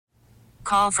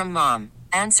call from mom.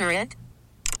 Answer it.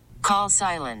 Call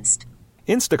silenced.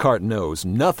 Instacart knows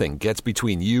nothing gets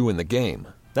between you and the game.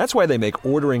 That's why they make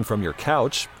ordering from your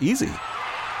couch easy.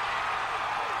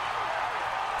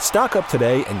 Stock up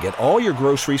today and get all your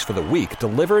groceries for the week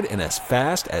delivered in as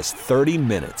fast as 30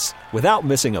 minutes without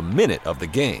missing a minute of the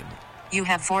game. You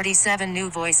have 47 new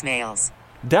voicemails.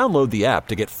 Download the app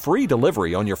to get free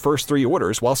delivery on your first 3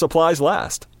 orders while supplies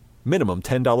last. Minimum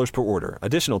 $10 per order.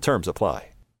 Additional terms apply.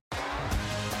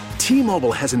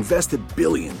 T-Mobile has invested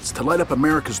billions to light up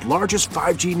America's largest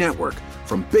 5G network,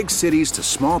 from big cities to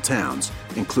small towns,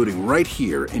 including right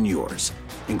here in yours.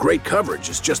 And great coverage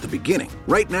is just the beginning.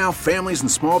 Right now, families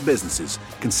and small businesses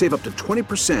can save up to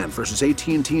 20% versus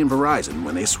AT&T and Verizon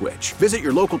when they switch. Visit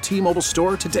your local T-Mobile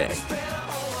store today.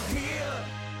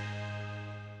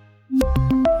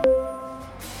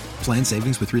 Plan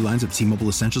savings with 3 lines of T-Mobile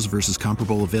Essentials versus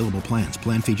comparable available plans.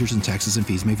 Plan features and taxes and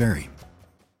fees may vary.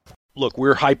 Look,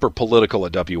 we're hyper-political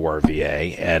at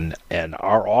WRVA, and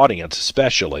our audience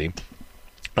especially,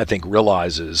 I think,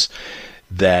 realizes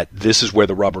that this is where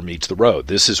the rubber meets the road.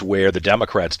 This is where the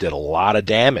Democrats did a lot of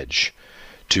damage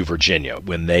to Virginia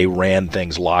when they ran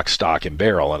things lock, stock, and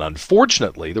barrel. And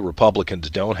unfortunately, the Republicans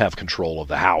don't have control of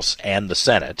the House and the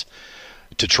Senate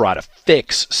to try to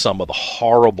fix some of the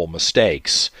horrible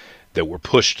mistakes that were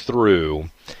pushed through.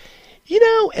 You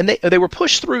know, and they were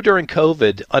pushed through during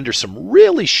COVID under some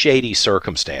really shady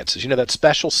circumstances. You know, that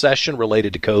special session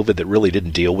related to COVID that really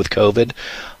didn't deal with COVID.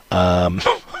 I've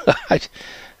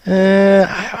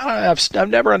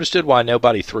never understood why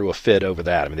nobody threw a fit over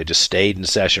that. I mean, they just stayed in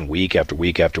session week after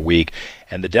week after week.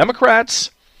 And the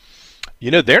Democrats,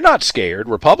 you know, they're not scared.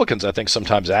 Republicans, I think,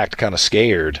 sometimes act kind of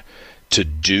scared to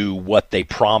do what they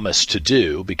promise to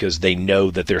do because they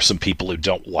know that there's some people who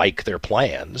don't like their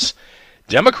plans.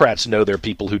 Democrats know there are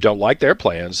people who don't like their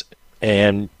plans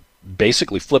and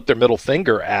basically flip their middle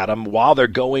finger at them while they're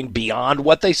going beyond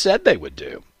what they said they would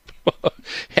do.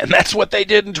 And that's what they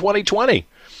did in 2020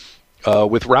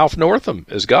 with Ralph Northam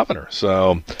as governor.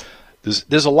 So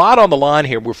there's a lot on the line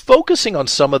here. We're focusing on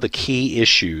some of the key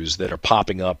issues that are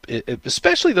popping up,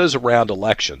 especially those around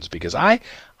elections, because I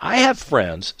have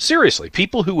friends, seriously,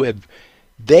 people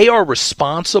they are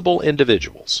responsible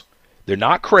individuals. They're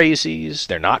not crazies.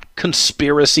 They're not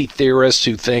conspiracy theorists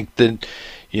who think that,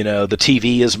 you know, the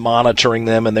TV is monitoring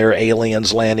them and there are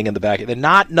aliens landing in the back. They're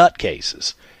not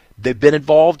nutcases. They've been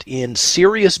involved in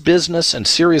serious business and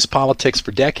serious politics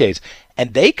for decades,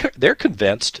 and they're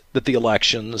convinced that the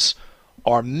elections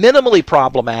are minimally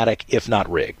problematic, if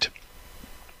not rigged.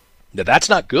 Now, that's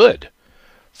not good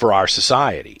for our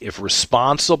society if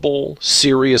responsible,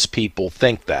 serious people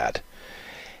think that.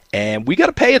 And we got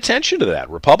to pay attention to that,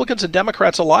 Republicans and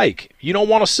Democrats alike. You don't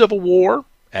want a civil war,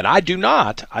 and I do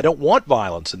not. I don't want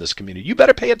violence in this community. You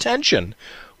better pay attention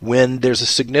when there's a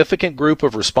significant group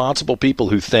of responsible people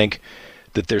who think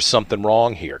that there's something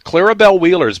wrong here. Clarabelle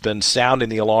Wheeler has been sounding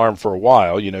the alarm for a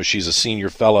while. You know, she's a senior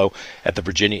fellow at the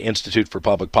Virginia Institute for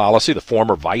Public Policy, the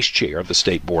former vice chair of the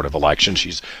State Board of Elections.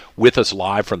 She's with us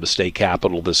live from the state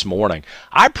capitol this morning.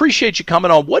 I appreciate you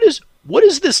coming on. What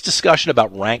is this discussion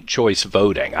about ranked choice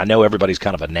voting? I know everybody's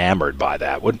kind of enamored by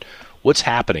that. What's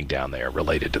happening down there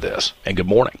related to this? And good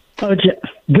morning. Oh,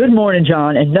 good morning,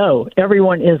 John. And no,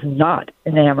 everyone is not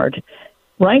enamored.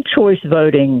 Ranked choice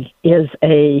voting is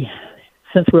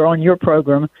since we're on your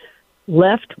program,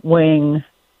 left-wing,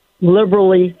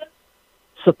 liberally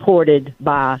supported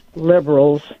by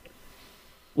liberals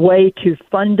way to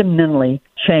fundamentally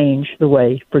change the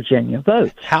way Virginia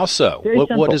votes. How so?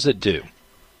 What does it do?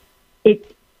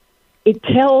 It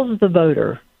tells the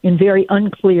voter in very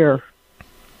unclear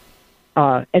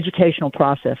educational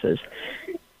processes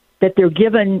that they're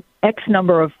given X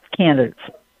number of candidates,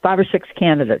 5 or 6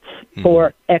 candidates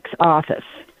for X office,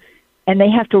 and they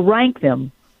have to rank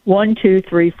them 1, 2,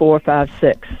 3, 4, 5,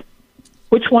 6.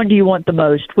 Which one do you want the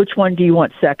most? Which one do you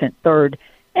want second, third?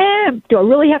 And do I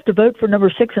really have to vote for number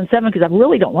 6 and 7 because I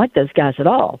really don't like those guys at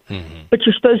all? Mm-hmm. But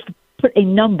you're supposed to put a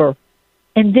number,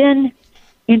 and then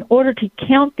in order to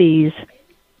count these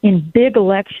in big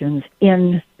elections,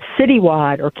 in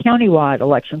citywide or countywide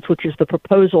elections, which is the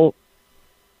proposal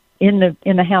in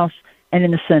the House and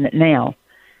in the Senate now,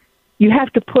 you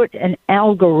have to put an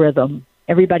algorithm.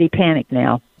 Everybody panic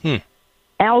now.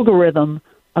 Algorithm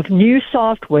of new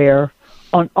software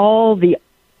on all the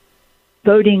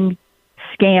voting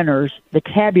scanners, the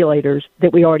tabulators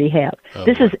that we already have.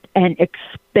 This is an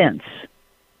expense.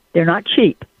 They're not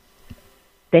cheap.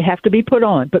 They have to be put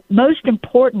on. But most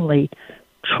importantly,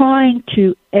 trying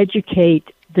to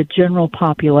educate the general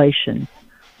population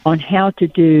on how to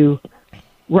do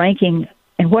ranking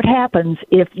And what happens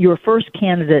if your first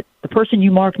candidate, the person you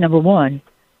mark number one,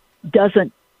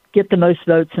 doesn't get the most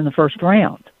votes in the first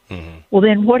round? Mm-hmm. Well,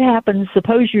 then what happens?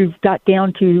 Suppose you've got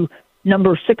down to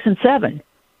number 6 and 7.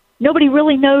 Nobody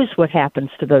really knows what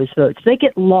happens to those votes. They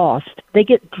get lost. They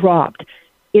get dropped.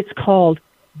 It's called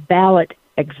ballot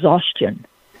exhaustion.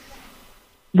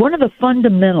 One of the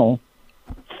fundamental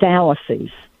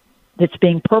fallacies that's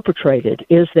being perpetrated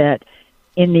is that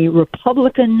in the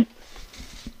Republican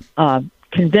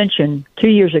convention 2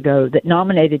 years ago that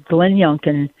nominated Glenn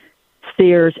Youngkin,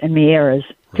 Sears, and Meares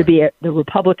to be the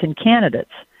Republican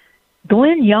candidates,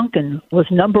 Glenn Youngkin was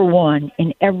number one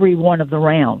in every one of the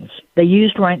rounds. They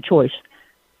used ranked choice.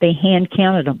 They hand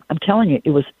counted them. I'm telling you,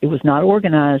 it was not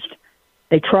organized.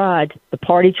 They tried. The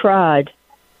party tried.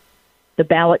 The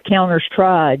ballot counters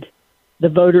tried. The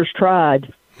voters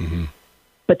tried. Mm-hmm.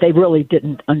 But they really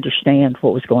didn't understand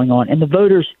what was going on. And the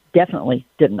voters definitely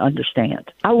didn't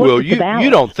understand. You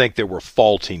don't think there were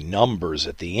faulty numbers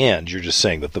at the end. You're just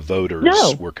saying that the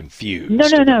voters were confused. No.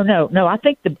 I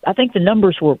think the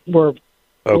numbers were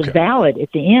valid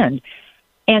at the end.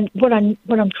 And what I'm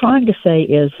trying to say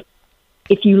is,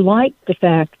 if you like the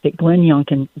fact that Glenn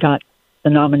Youngkin got the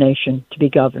nomination to be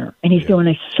governor, and he's doing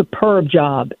a superb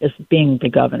job as being the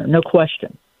governor, no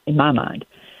question in my mind,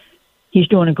 he's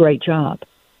doing a great job.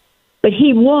 But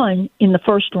he won in the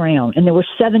first round, and there were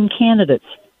 7 candidates.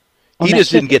 He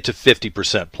just didn't get to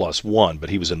 50% plus one,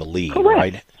 but he was in the lead,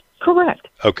 right? Correct.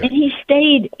 Okay. And he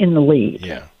stayed in the lead.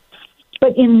 Yeah.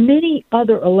 But in many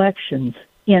other elections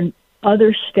in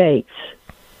other states,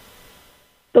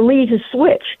 the lead has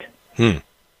switched.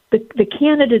 The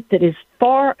candidate that is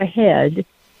far ahead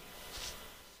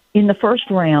in the first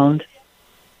round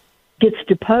gets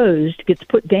deposed, gets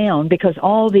put down, because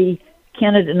all the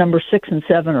candidate number 6 and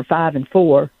 7 or 5 and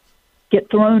 4 get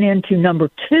thrown into number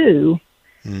 2.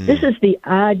 This is the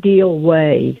ideal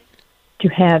way to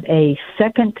have a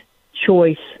second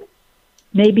choice,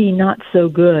 maybe not so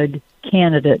good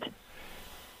candidate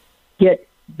get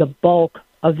the bulk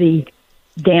of the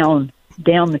down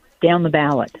the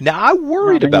ballot. Now, I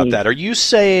worried about that. Are you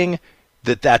saying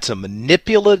that that's a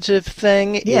manipulative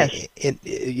thing? Yes.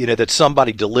 That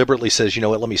somebody deliberately says, you know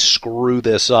what, let me screw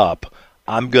this up.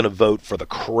 I'm going to vote for the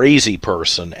crazy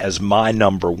person as my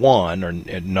number one or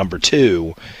number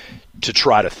 2 to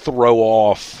try to throw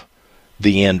off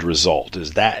the end result.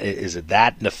 Is it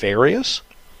that nefarious?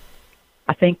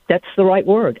 I think that's the right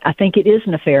word. I think it is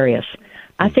nefarious.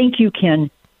 I think you can,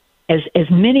 as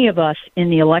many of us in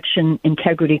the election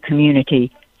integrity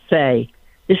community say,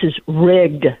 this is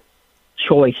rigged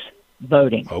choice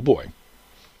voting. Oh, boy.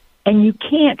 And you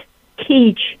can't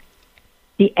teach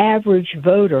the average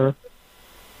voter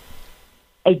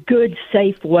a good,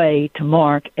 safe way to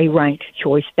mark a ranked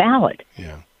choice ballot.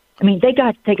 Yeah. I mean, they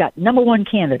got number one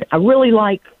candidate. I really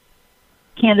like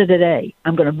candidate A.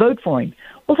 I'm going to vote for him.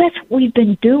 Well, that's what we've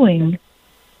been doing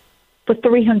for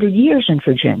 300 years in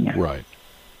Virginia. Right.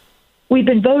 We've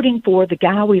been voting for the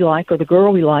guy we like or the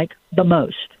girl we like the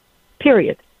most,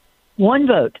 period. One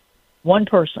vote, one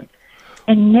person.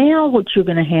 And now what you're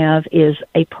going to have is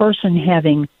a person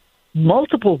having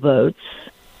multiple votes.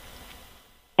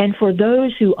 And for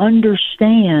those who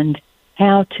understand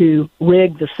how to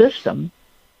rig the system,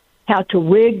 how to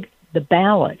rig the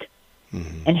ballot,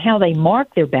 and how they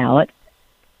mark their ballot,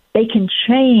 they can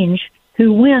change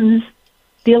who wins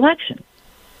the election.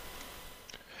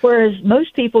 Whereas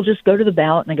most people just go to the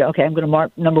ballot and they go, okay, I'm going to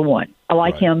mark number 1. I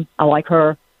like him. I like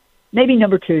her. Maybe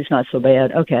number 2 is not so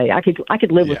bad. Okay, I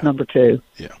could live with number 2.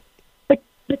 Yeah. But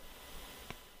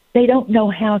they don't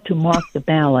know how to mark the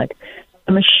ballot.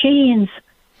 The machines,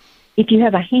 if you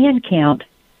have a hand count,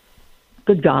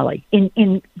 good golly,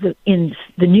 in the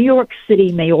New York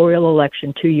City mayoral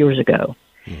election 2 years ago,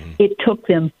 it took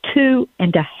them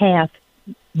 2.5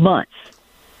 months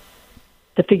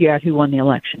to figure out who won the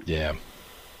election. Yeah.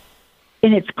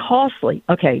 And it's costly.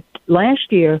 Okay,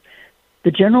 last year,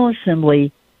 the General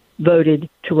Assembly voted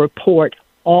to report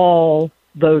all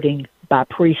voting by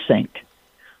precinct.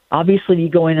 Obviously, you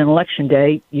go in on election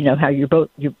day, you know how your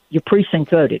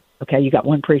precinct voted. Okay, you got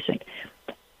one precinct.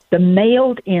 The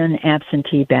mailed-in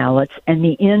absentee ballots and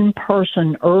the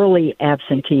in-person early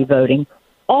absentee voting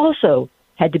also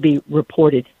had to be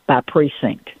reported by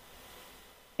precinct.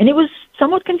 And it was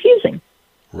somewhat confusing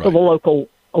for the local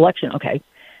election. Okay.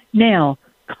 Now,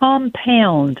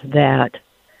 compound that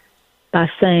by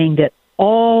saying that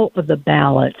all of the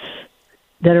ballots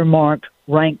that are marked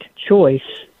ranked choice,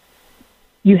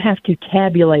 you have to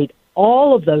tabulate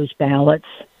all of those ballots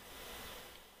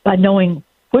by knowing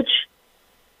which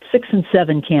 6 and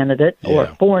 7 candidate or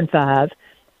 4 and 5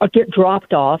 or get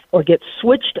dropped off or get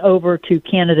switched over to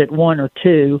candidate 1 or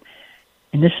 2,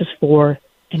 and this is for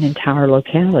an entire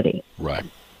locality. Right.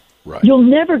 You'll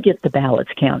never get the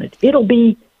ballots counted. It'll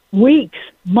be weeks,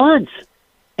 months.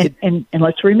 And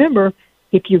let's remember,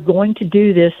 if you're going to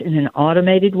do this in an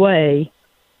automated way,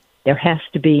 there has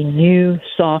to be new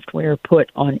software put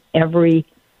on every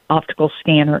optical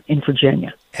scanner in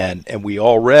Virginia. And we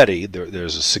already,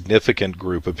 there's a significant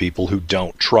group of people who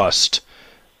don't trust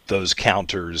those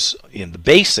counters in the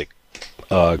basic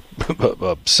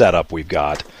setup we've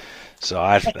got. So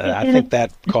I think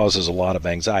that causes a lot of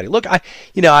anxiety. Look,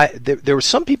 there were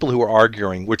some people who were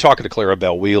arguing. We're talking to Clara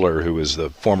Bell Wheeler, who is the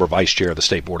former vice chair of the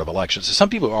State Board of Elections. So some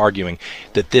people are arguing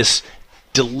that this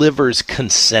delivers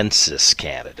consensus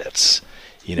candidates.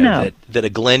 That a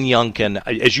Glenn Youngkin,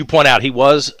 as you point out, he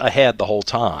was ahead the whole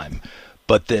time,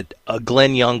 but that a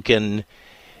Glenn Youngkin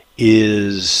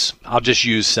is, I'll just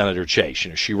use Senator Chase.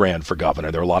 She ran for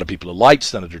governor. There are a lot of people who liked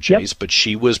Senator Chase, but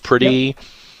she was pretty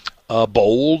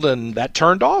bold, and that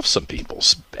turned off some people.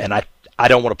 And I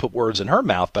don't want to put words in her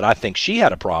mouth, but I think she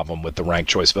had a problem with the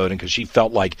ranked choice voting because she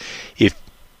felt like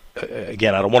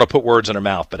again, I don't want to put words in her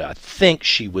mouth, but I think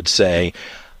she would say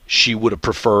she would have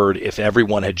preferred if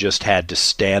everyone had just had to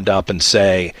stand up and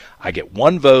say, I get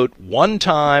one vote, one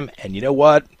time, and you know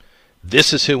what?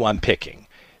 This is who I'm picking.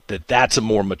 That's a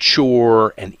more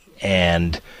mature and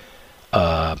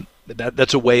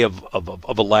that's a way of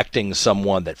electing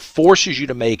someone that forces you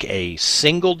to make a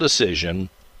single decision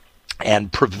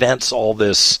and prevents all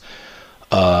this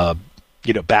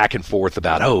back and forth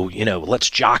about, let's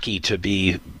jockey to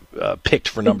be picked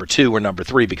for number 2 or number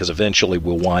 3 because eventually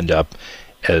we'll wind up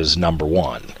as number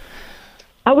 1.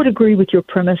 I would agree with your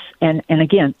premise, and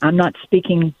again, I'm not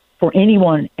speaking for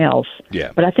anyone else,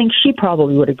 but I think she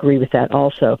probably would agree with that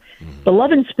also. Mm-hmm. The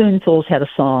Lovin' Spoonfuls had a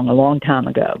song a long time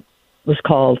ago. It was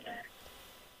called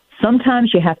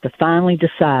Sometimes You Have to Finally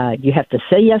Decide. You have to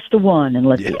say yes to one and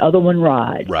let the other one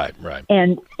ride. Right.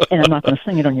 And I'm not going to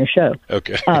sing it on your show.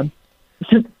 Okay.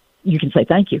 So you can say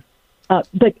thank you.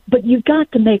 But you've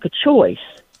got to make a choice.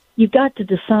 You've got to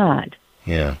decide.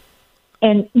 Yeah.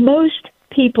 And most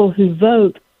people who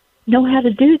vote know how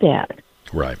to do that.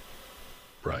 Right.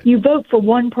 You vote for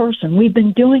one person. We've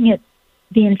been doing it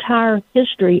the entire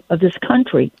history of this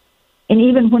country. And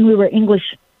even when we were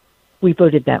English, we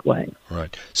voted that way.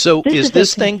 Right. So is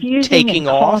this thing taking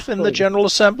off in the General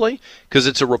Assembly? Because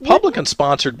it's a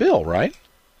Republican-sponsored bill, right?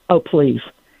 Oh, please.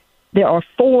 There are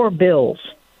 4 bills,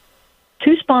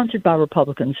 2 sponsored by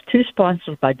Republicans, 2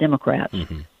 sponsored by Democrats,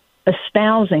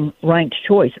 espousing ranked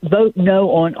choice. Vote no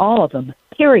on all of them,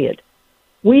 period.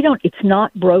 It's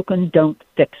not broken, don't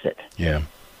fix it. Yeah.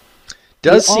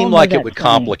 Does seem like it would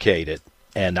complicate it,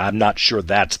 and I'm not sure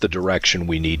that's the direction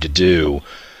we need to do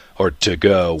or to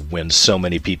go when so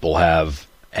many people have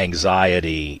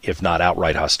anxiety, if not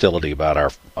outright hostility,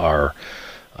 about our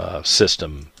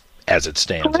system as it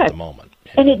stands at the moment.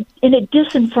 Yeah. And it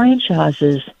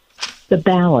disenfranchises the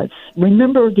ballots.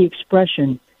 Remember the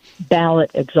expression ballot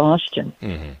exhaustion.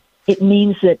 Mm-hmm. It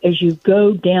means that as you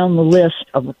go down the list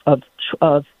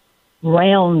of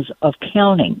rounds of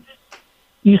counting,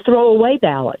 you throw away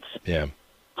ballots. Yeah.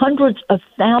 Hundreds of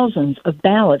thousands of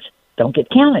ballots don't get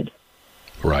counted.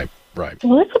 Right.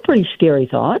 Well, that's a pretty scary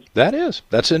thought. That is.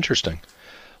 That's interesting.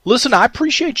 Listen, I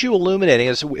appreciate you illuminating.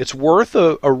 It's worth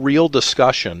a real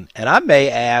discussion. And I may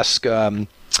ask, of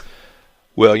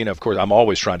course, I'm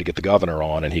always trying to get the governor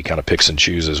on, and he kind of picks and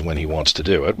chooses when he wants to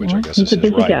do it, which I guess is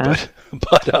his right.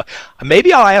 But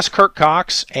maybe I'll ask Kirk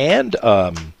Cox and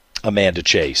Amanda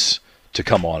Chase to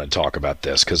come on and talk about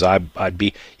this, because I'd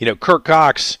be, Kirk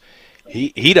Cox,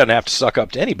 he doesn't have to suck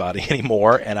up to anybody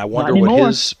anymore, and I wonder what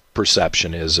his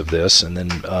perception is of this. And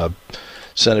then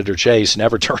Senator Chase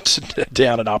never turns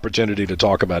down an opportunity to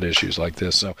talk about issues like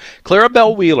this. So Clara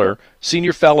Bell Wheeler,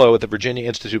 senior fellow at the Virginia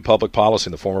Institute of Public Policy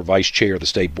and the former vice chair of the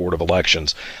State Board of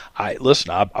Elections. I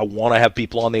want to have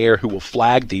people on the air who will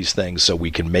flag these things so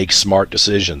we can make smart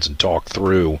decisions and talk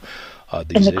through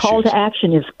these issues. And the call to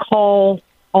action is call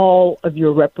all of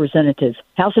your representatives,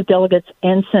 House of Delegates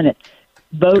and Senate.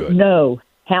 Vote no.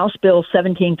 House Bill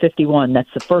 1751.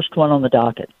 That's the first one on the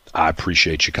docket. I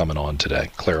appreciate you coming on today.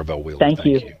 Clara Bell Wheeler. Thank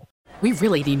you. We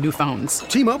really need new phones.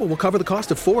 T-Mobile will cover the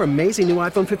cost of 4 amazing new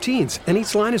iPhone 15s, and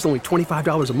each line is only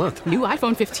 $25 a month. New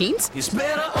iPhone 15s? It's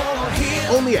better over here.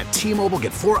 Only at T-Mobile,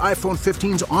 get 4 iPhone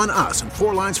 15s on us and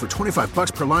 4 lines for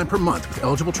 $25 per line per month with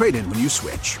eligible trade-in when you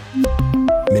switch.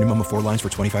 Minimum of 4 lines for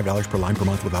 $25 per line per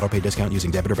month with autopay discount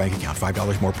using debit or bank account.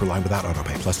 $5 more per line without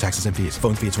autopay, plus taxes and fees.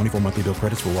 Phone fee at 24 monthly bill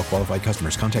credits for well-qualified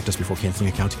customers. Contact us before canceling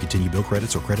account to continue bill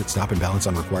credits or credit stop and balance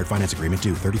on required finance agreement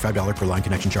due. $35 per line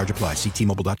connection charge applies. See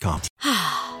T-Mobile.com.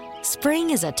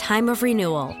 Spring is a time of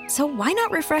renewal, so why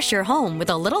not refresh your home with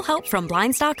a little help from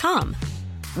Blinds.com?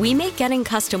 We make getting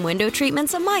custom window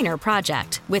treatments a minor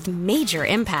project with major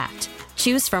impact.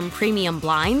 Choose from premium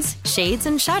blinds, shades,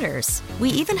 and shutters. We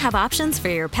even have options for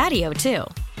your patio, too.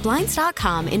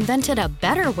 Blinds.com invented a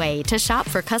better way to shop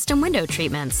for custom window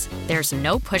treatments. There's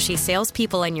no pushy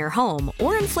salespeople in your home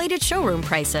or inflated showroom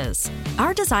prices.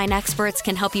 Our design experts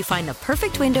can help you find the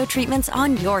perfect window treatments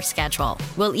on your schedule.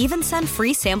 We'll even send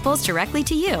free samples directly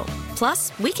to you.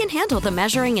 Plus, we can handle the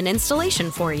measuring and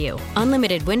installation for you.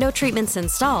 Unlimited window treatments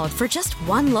installed for just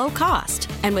one low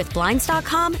cost. And with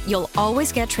Blinds.com, you'll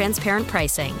always get transparent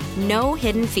pricing. No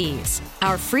hidden fees.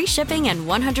 Our free shipping and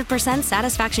 100%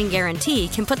 satisfaction guarantee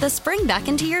can put the spring back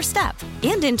into your step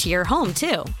and into your home,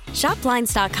 too. Shop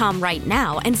Blinds.com right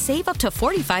now and save up to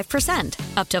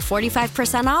 45%. Up to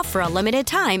 45% off for a limited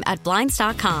time at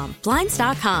Blinds.com.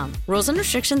 Blinds.com. Rules and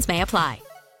restrictions may apply.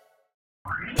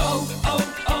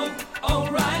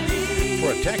 O'Reilly.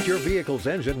 Protect your vehicle's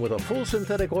engine with a full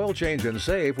synthetic oil change and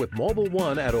save with Mobil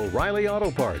 1 at O'Reilly Auto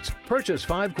Parts. Purchase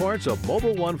 5 quarts of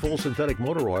Mobil 1 full synthetic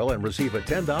motor oil and receive a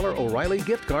 $10 O'Reilly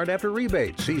gift card after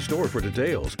rebate. See store for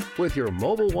details. With your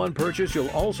Mobil 1 purchase, you'll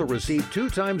also receive 2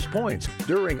 times points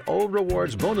during Old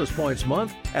Rewards Bonus Points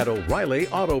Month at O'Reilly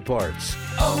Auto Parts.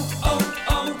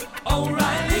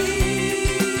 O'Reilly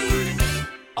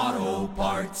Auto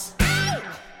Parts.